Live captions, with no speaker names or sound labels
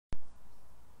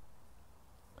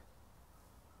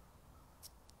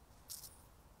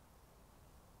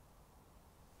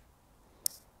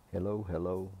Hello,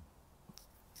 hello.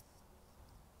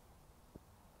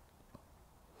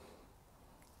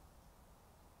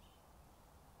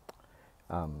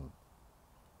 Um,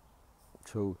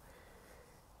 so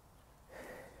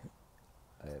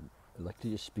I'd like to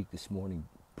just speak this morning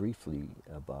briefly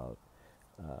about,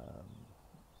 um,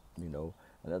 you know,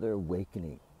 another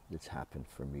awakening that's happened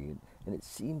for me. And it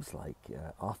seems like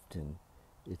often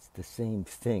it's the same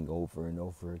thing over and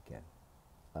over again,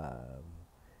 um,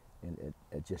 and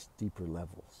at just deeper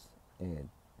levels. And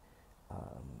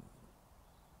um,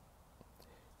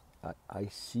 I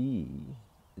see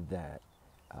that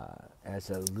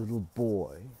as a little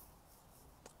boy,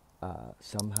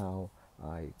 somehow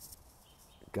I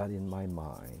got in my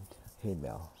mind, hey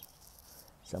Mel,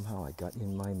 somehow I got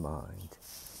in my mind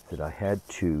that uh, I had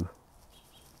to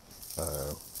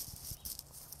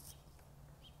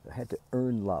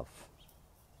earn love,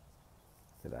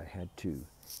 that I had to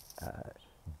uh,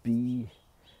 be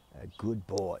a good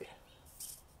boy,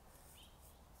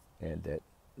 and that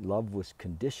love was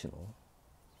conditional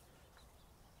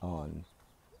on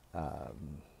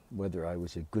whether I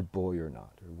was a good boy or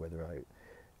not, or whether I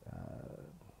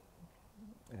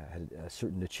had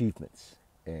certain achievements.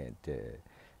 And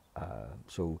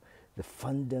so the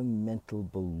fundamental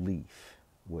belief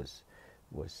was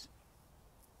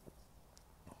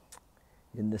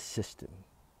in the system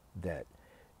that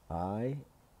I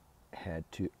had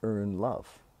to earn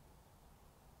love.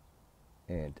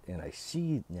 And I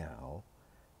see now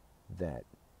that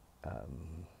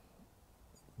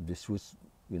this was,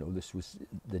 this was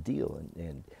the deal.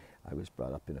 And I was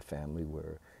brought up in a family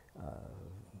where,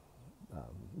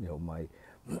 my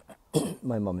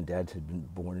my mom and dad had been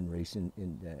born and raised in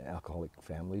alcoholic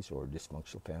families or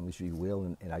dysfunctional families, if you will,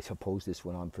 and I suppose this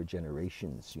went on for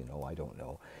generations. I don't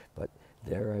know, but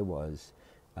there I was,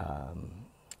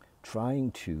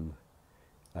 trying to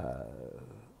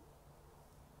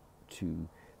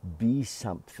be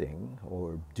something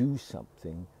or do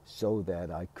something so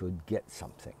that I could get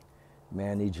something,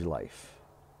 manage life.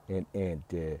 And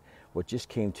what just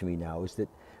came to me now is that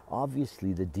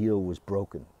obviously the deal was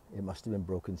broken. It must have been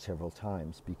broken several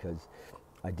times because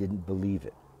I didn't believe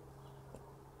it.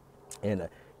 And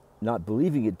not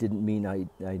believing it didn't mean I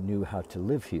knew how to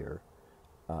live here.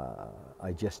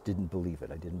 I just didn't believe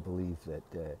it. I didn't believe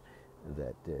that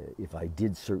if I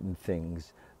did certain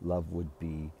things, love would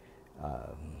be,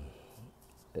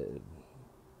 you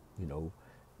know,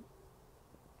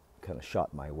 kind of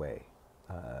shot my way.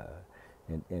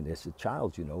 And as a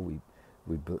child,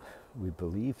 we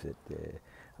believe that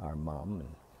our mom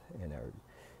and our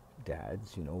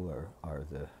dads, are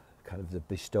the kind of the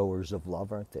bestowers of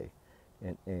love, aren't they?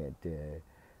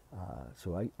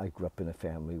 So I grew up in a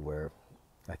family where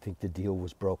I think the deal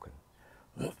was broken.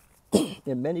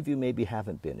 And many of you maybe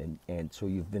haven't been, and so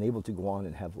you've been able to go on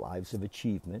and have lives of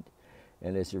achievement,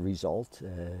 and as a result,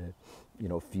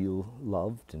 feel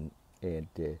loved,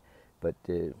 but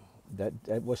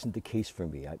that wasn't the case for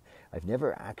me. I've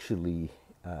never actually.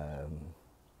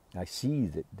 I see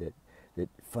that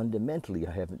fundamentally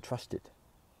I haven't trusted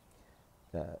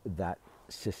that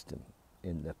system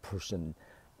in the person,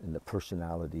 in the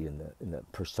personality, in the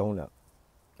persona,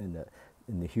 in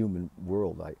the human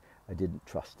world. I didn't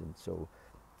trust, and so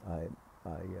I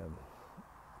I um,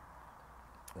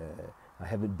 I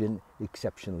haven't been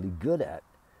exceptionally good at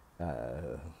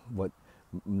what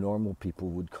normal people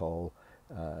would call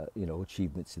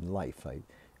achievements in life. I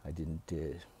didn't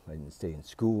stay in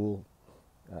school.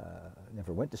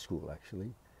 Never went to school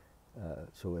actually.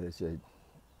 So as a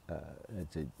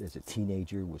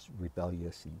teenager, was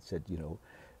rebellious and said,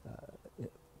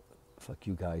 fuck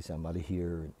you guys, I'm out of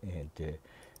here. And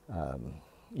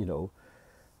you know,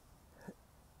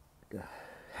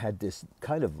 had this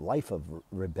kind of life of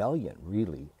rebellion,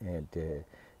 really, and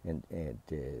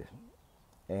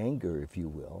anger, if you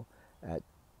will, at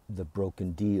the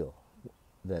broken deal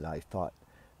that I thought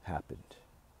happened,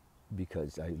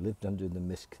 because I lived under the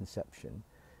misconception,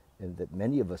 and that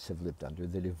many of us have lived under,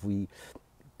 that if we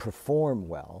perform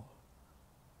well,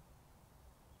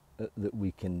 that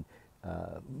we can,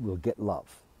 we'll get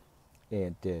love,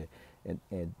 and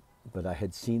but I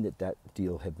had seen that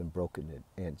deal had been broken,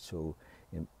 and so,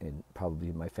 and probably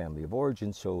in my family of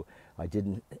origin, so I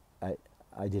didn't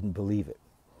believe it,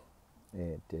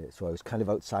 and so I was kind of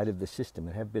outside of the system,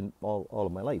 and have been all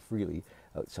of my life, really,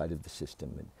 outside of the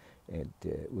system, and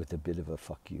with a bit of a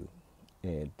fuck you,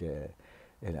 and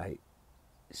I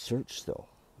searched though.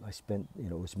 I spent,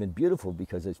 it's been beautiful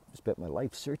because I spent my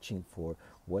life searching for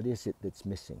what is it that's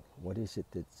missing, what is it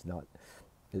that's not,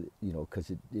 because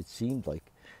it seemed like,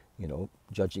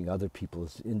 judging other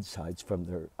people's insides from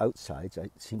their outsides,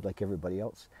 it seemed like everybody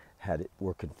else had it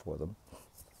working for them.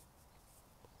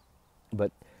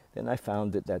 But then I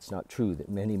found that that's not true, that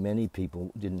many, many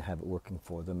people didn't have it working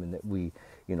for them, and that we,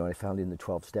 I found in the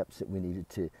 12 steps that we needed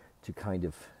to kind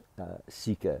of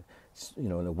seek an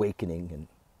awakening and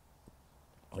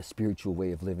a spiritual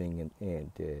way of living,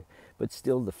 but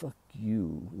still the fuck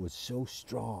you was so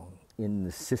strong in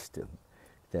the system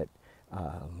that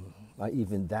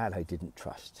even that I didn't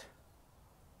trust.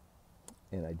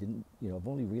 And I didn't, I've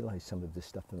only realized some of this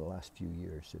stuff in the last few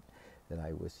years, that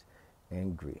I was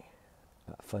angry,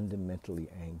 fundamentally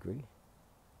angry,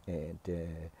 and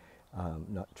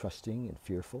not trusting and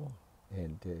fearful.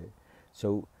 And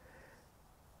so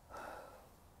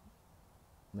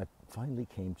I finally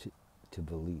came to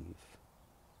believe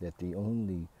that the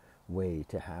only way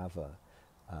to have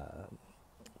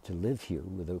to live here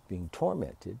without being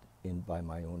tormented by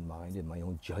my own mind and my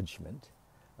own judgment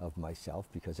of myself,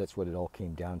 because that's what it all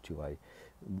came down to. I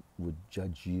would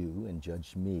judge you and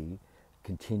judge me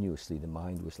continuously. The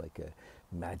mind was like a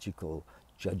magical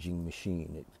judging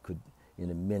machine. It could,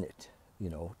 in a minute,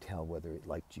 tell whether it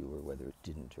liked you or whether it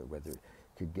didn't, or whether it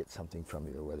could get something from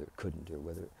you or whether it couldn't, or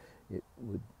whether it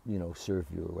would, serve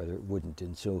you or whether it wouldn't.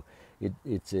 And so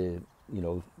it's a,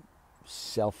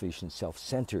 selfish and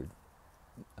self-centered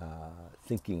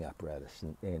thinking apparatus,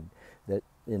 and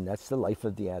that's the life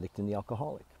of the addict and the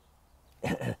alcoholic,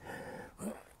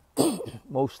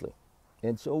 mostly.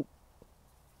 And so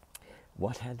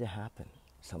what had to happen?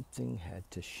 Something had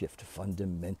to shift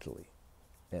fundamentally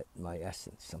at my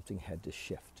essence. Something had to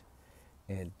shift,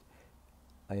 and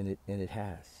it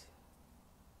has,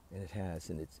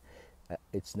 and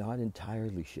it's not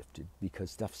entirely shifted, because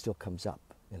stuff still comes up,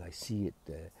 and I see it.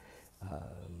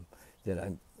 That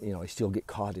I'm, I still get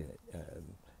caught in it,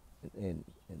 in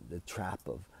the trap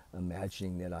of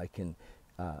imagining that I can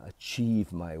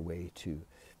achieve my way to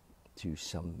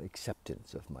some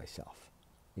acceptance of myself,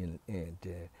 and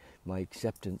my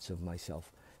acceptance of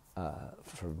myself,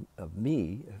 of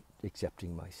me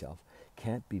accepting myself,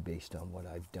 can't be based on what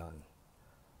I've done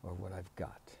or what I've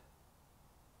got,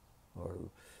 or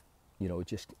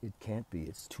it can't be.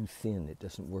 It's too thin. It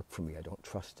doesn't work for me. I don't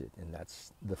trust it, and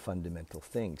that's the fundamental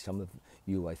thing. Some of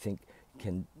you, I think,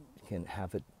 can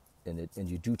have it, and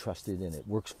you do trust it, and it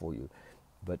works for you.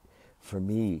 But for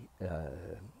me,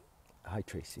 hi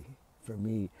Tracy. For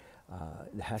me,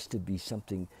 it has to be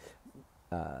something.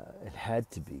 It had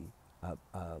to be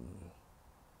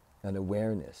an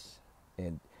awareness,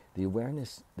 and the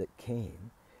awareness that came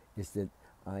is that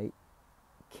I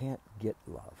can't get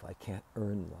love. I can't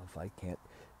earn love. I can't.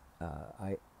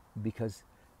 Because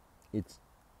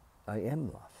I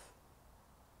am love.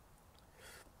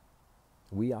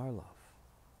 We are love,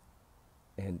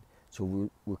 and so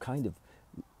we're kind of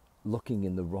looking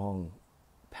in the wrong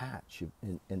patch,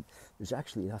 and there's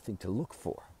actually nothing to look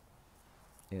for.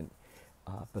 And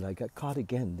but I got caught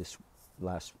again this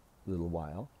last little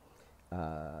while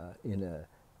in a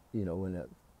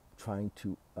trying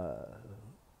to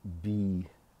be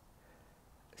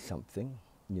something.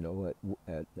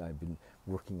 I've been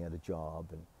working at a job,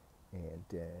 and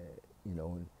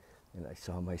I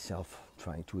saw myself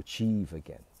trying to achieve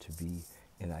again, to be,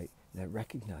 and I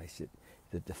recognized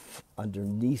that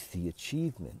underneath the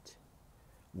achievement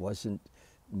wasn't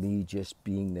me just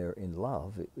being there in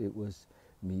love. It was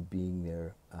me being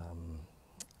there,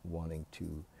 wanting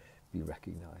to be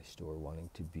recognized, or wanting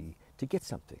to get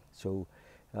something. So,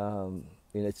 and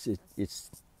it's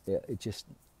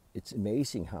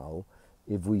amazing how,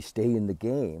 if we stay in the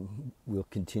game, we'll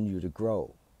continue to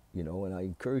grow, and I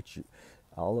encourage you,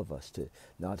 all of us, to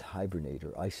not hibernate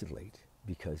or isolate,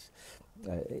 because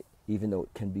even though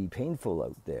it can be painful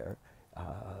out there,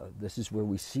 this is where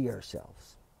we see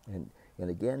ourselves. And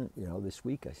again, this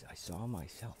week I saw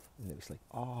myself, and it was like,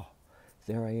 oh,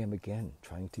 there I am again,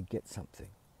 trying to get something,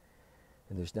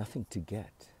 and there's nothing to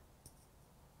get.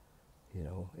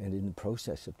 And in the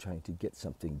process of trying to get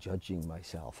something, judging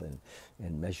myself and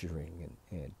measuring,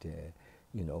 and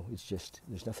it's just,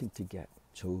 there's nothing to get.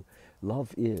 So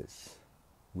love is,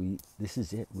 this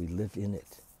is it, we live in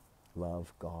it.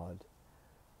 Love, God,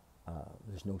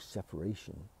 there's no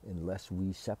separation unless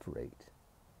we separate,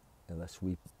 unless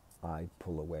I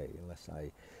pull away, unless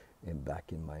I am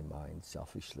back in my mind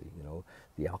selfishly.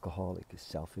 The alcoholic is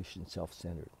selfish and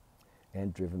self-centered,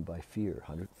 and driven by fear,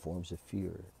 100 forms of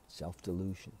fear,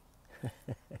 self-delusion.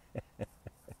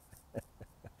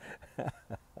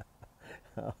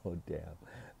 Oh, damn.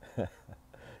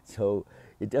 So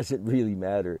it doesn't really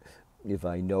matter if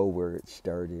I know where it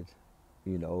started,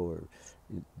 or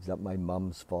it's not my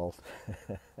mom's fault.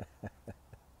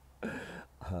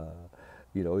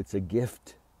 It's a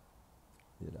gift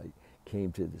that I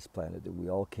came to this planet, that we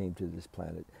all came to this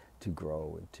planet to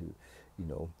grow and to, you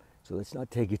know, so let's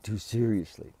not take it too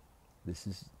seriously.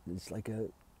 It's like a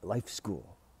life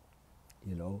school,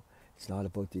 you know. It's not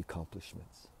about the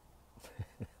accomplishments.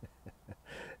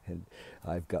 And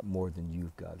I've got more than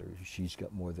you've got, or she's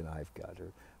got more than I've got,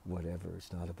 or whatever.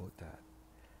 It's not about that.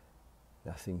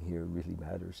 Nothing here really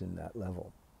matters in that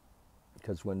level.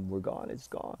 Because when we're gone, it's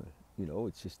gone. You know,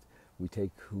 it's just we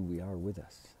take who we are with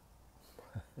us.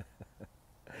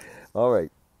 All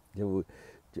right.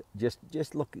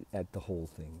 Just look at the whole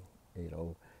thing, you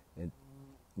know, and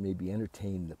maybe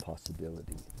entertain the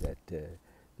possibility that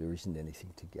there isn't anything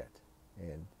to get,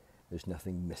 and there's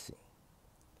nothing missing.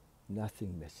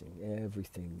 Nothing missing.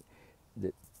 Everything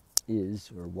that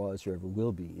is or was or ever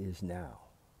will be is now.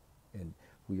 And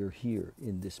we are here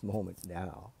in this moment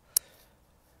now.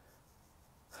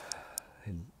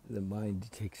 And the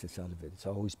mind takes us out of it. It's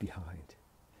always behind.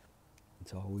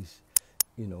 It's always,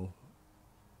 you know,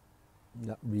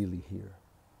 not really here.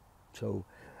 So,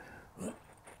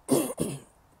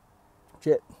 that's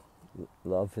it.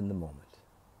 Love in the moment.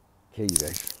 Okay, you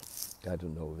guys. I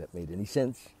don't know if that made any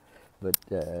sense, but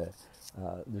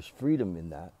there's freedom in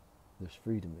that. There's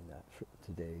freedom in that.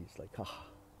 Today, it's like, gosh,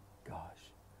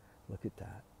 look at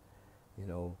that. You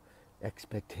know,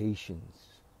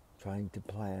 expectations, trying to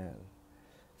plan,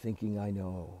 thinking I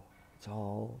know. It's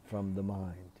all from the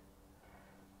mind.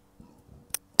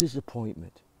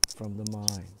 Disappointment from the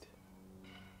mind.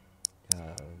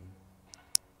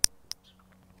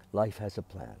 Life has a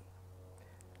plan.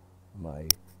 My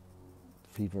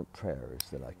fervent prayer is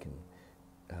that I can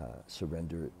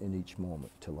surrender in each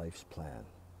moment to life's plan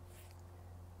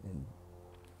and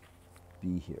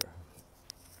be here.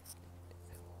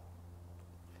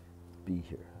 Be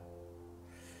here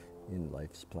in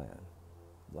life's plan.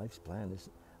 Life's plan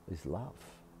is love.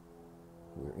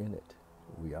 We're in it.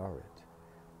 We are it.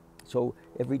 So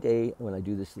every day when I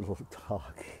do this little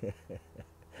talk,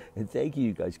 and thank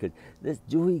you guys, because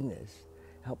doing this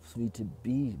helps me to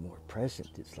be more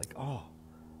present. It's like, I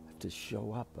have to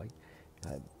show up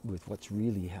with what's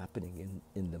really happening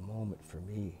in the moment for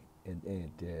me. And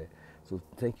so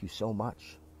thank you so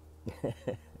much,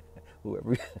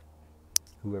 whoever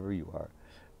you are,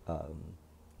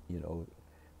 you know,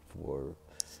 for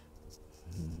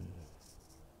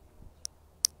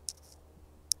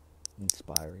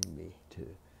inspiring me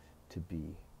to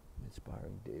be,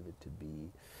 inspiring David to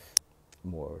be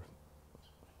more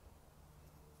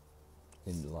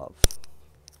in love.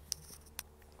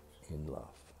 In love.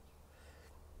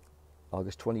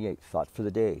 August 28th, thought for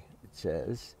the day. It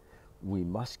says, we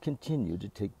must continue to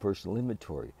take personal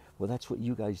inventory. Well, that's what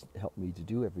you guys help me to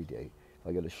do every day. If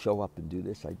I got to show up and do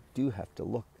this, I do have to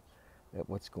look at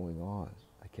what's going on.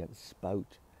 I can't spout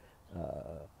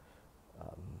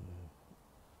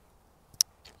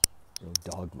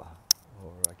dogma,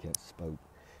 or I can't spout,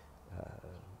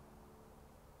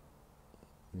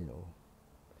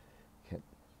 can't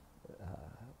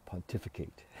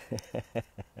pontificate.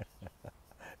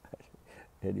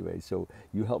 Anyway, so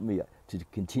you help me to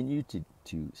continue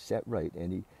to set right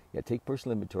take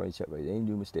personal inventory and set right any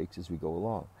new mistakes as we go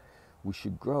along. We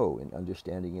should grow in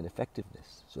understanding and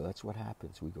effectiveness. So that's what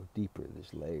happens. We go deeper.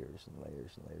 There's layers and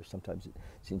layers and layers. Sometimes it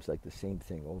seems like the same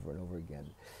thing over and over again,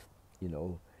 you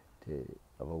know,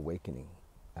 of awakening.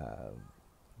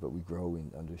 But we grow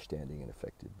in understanding and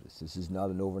effectiveness. This is not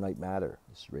an overnight matter.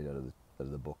 This is right out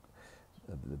of the book,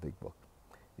 of the big book.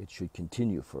 It should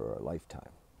continue for our lifetime.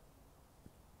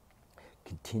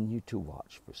 Continue to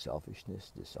watch for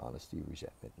selfishness, dishonesty,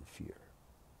 resentment, and fear.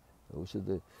 Those are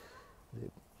the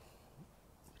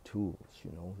tools,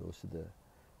 you know. Those are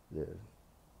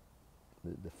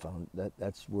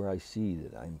that's where I see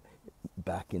that I'm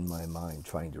back in my mind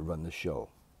trying to run the show.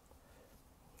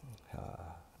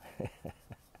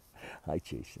 Hi,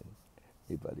 Jason.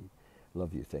 Hey, buddy.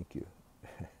 Love you. Thank you.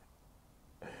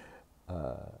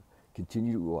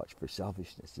 Continue to watch for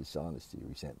selfishness, dishonesty,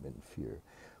 resentment, and fear.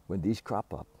 When these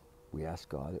crop up, we ask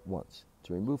God at once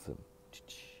to remove them.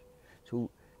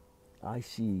 So I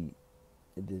see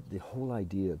the whole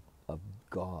idea of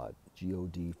God,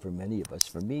 G-O-D, for many of us,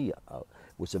 for me,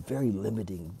 was a very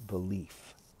limiting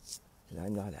belief. And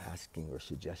I'm not asking or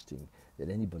suggesting that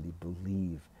anybody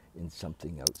believe in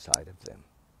something outside of them.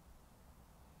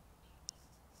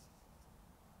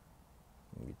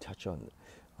 And you touch on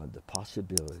the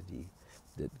possibility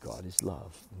that God is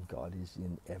love and God is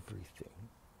in everything,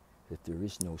 that there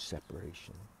is no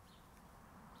separation.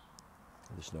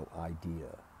 There's no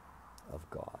idea of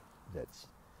God that's,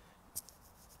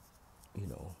 you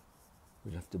know,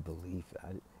 we don't have to believe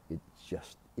that. It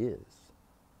just is.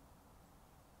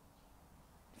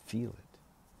 Feel it,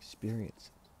 experience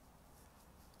it.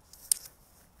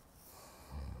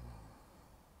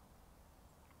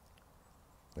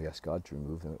 We ask God to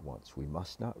remove them at once. We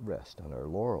must not rest on our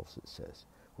laurels, it says.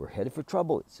 We're headed for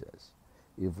trouble, it says,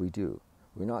 if we do.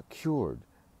 We're not cured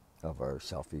of our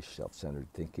selfish, self-centered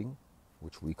thinking,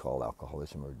 which we call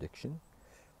alcoholism or addiction.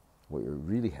 What we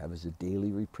really have is a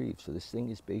daily reprieve. So this thing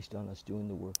is based on us doing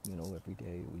the work, every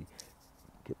day. We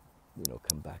get,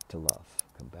 come back to love,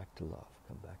 come back to love,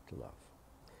 come back to love.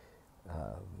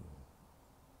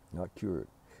 Not cured.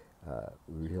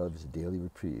 We have as a daily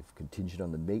reprieve, contingent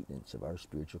on the maintenance of our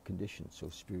spiritual condition. So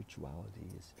spirituality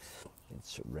is and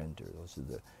surrender. Those are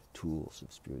the tools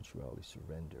of spirituality: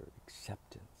 surrender,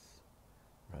 acceptance,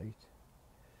 right?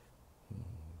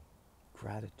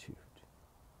 Gratitude.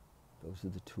 Those are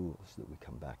the tools that we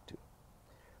come back to.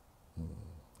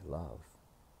 Love.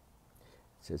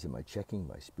 It says, am I checking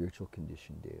my spiritual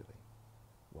condition daily?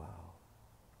 Wow.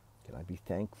 Can I be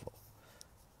thankful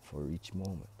for each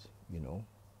moment, And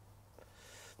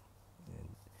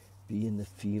be in the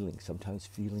feelings. Sometimes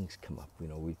feelings come up.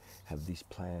 We have these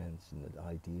plans and the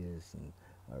ideas and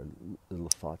our little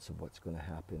thoughts of what's going to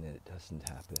happen, and it doesn't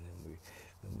happen.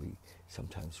 And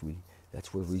sometimes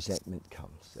that's where resentment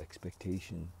comes.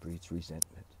 Expectation breeds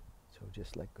resentment. So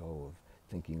just let go of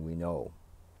thinking we know.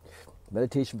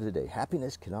 Meditation for the day.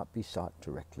 Happiness cannot be sought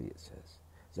directly, it says.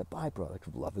 It's a byproduct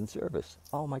of love and service.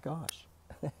 Oh my gosh.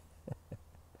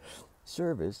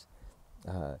 Service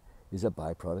is a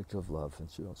byproduct of love and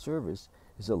service. Service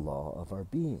is a law of our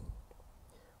being.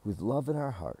 With love in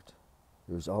our heart,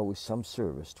 there is always some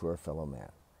service to our fellow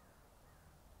man.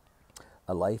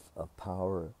 A life of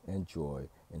power and joy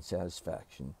and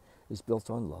satisfaction is built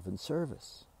on love and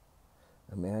service.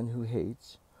 A man who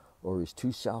hates or is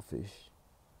too selfish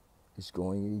is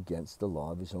going against the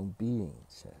law of his own being,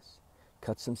 it says.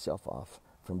 Cuts himself off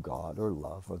from God or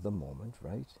love or the moment,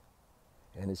 right?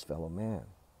 And his fellow man.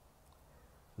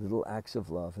 Little acts of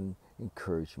love and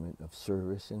encouragement, of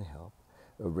service and help,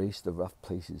 erase the rough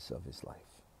places of his life.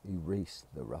 Erase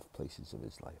the rough places of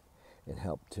his life and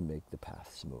help to make the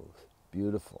path smooth.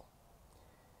 Beautiful.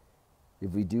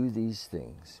 If we do these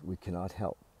things, we cannot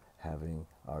help having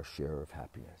our share of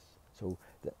happiness. So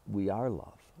that we are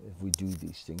love. If we do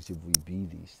these things, if we be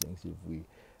these things, if we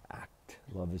act,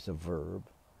 love is a verb.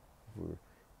 If we're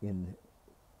in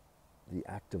the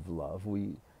act of love,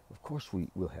 of course we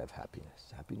will have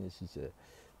happiness. Happiness is an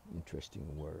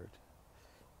interesting word.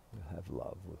 We'll have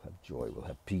love, we'll have joy, we'll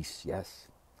have peace, yes.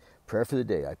 Prayer for the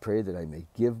day. I pray that I may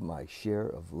give my share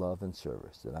of love and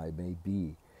service, that I may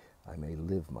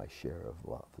live my share of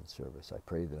love and service. I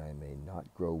pray that I may not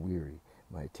grow weary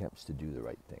in my attempts to do the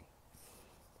right thing.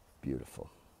 Beautiful.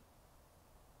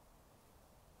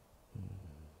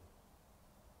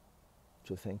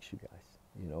 So thanks, you guys.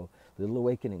 Little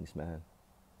awakenings, man.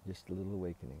 Just little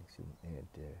awakenings. And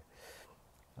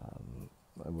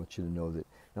I want you to know that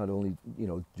not only,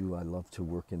 do I love to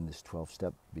work in this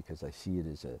 12-step, because I see it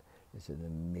as an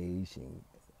amazing,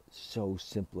 so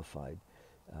simplified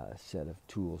set of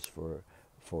tools for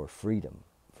freedom,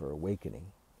 for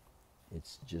awakening.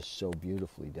 It's just so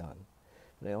beautifully done.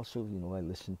 But I also, I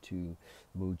listen to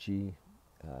Muji,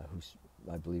 who's,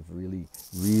 I believe, really,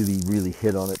 really, really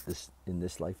hit on it in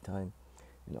this lifetime.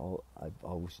 I've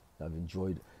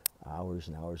enjoyed hours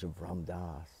and hours of Ram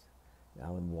Dass,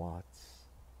 Alan Watts,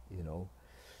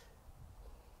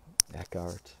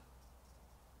 Eckhart.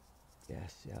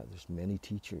 Yes, there's many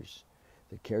teachers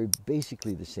that carry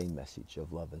basically the same message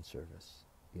of love and service,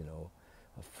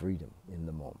 of freedom in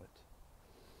the moment.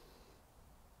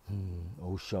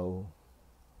 Osho,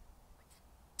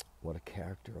 what a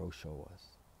character Osho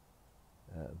was.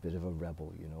 A bit of a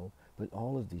rebel, but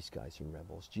all of these guys are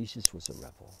rebels. Jesus was a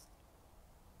rebel,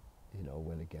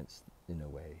 went against, in a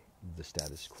way, the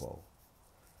status quo.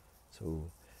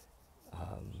 So,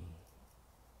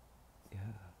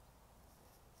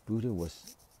 Buddha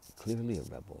was clearly a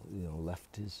rebel,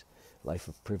 left his life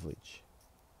of privilege.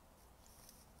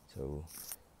 So,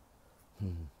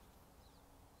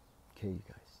 okay, you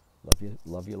guys,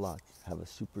 love you lots. Have a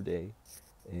super day,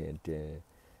 and we'll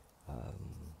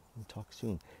talk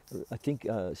soon. I think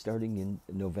starting in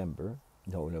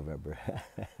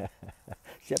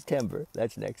September,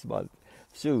 that's next month,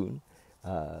 soon,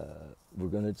 we're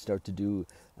going to start to do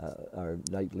our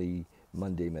nightly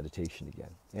Monday meditation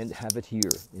again, and have it here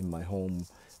in my home.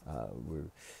 We're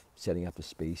setting up a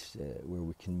space where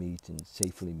we can meet and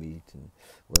safely meet, and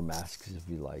wear masks if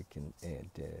you like, and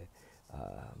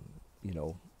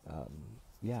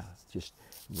just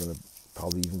we're going to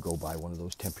probably even go by one of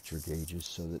those temperature gauges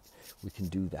so that we can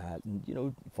do that,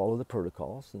 and follow the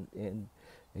protocols and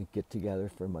get together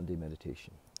for Monday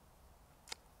meditation.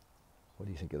 What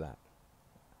do you think of that?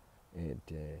 And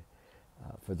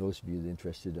for those of you that are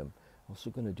interested, I'm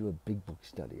also going to do a big book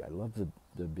study. I love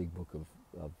the big book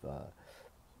of AA,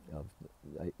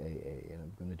 and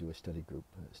I'm going to do a study group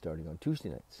starting on Tuesday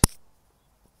nights.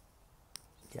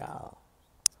 Yeah.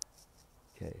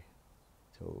 Okay.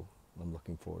 So I'm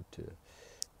looking forward to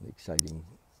an exciting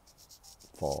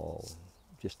fall,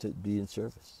 just to be in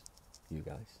service, you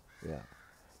guys. Yeah.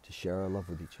 To share our love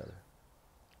with each other.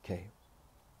 Okay.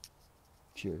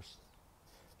 Cheers.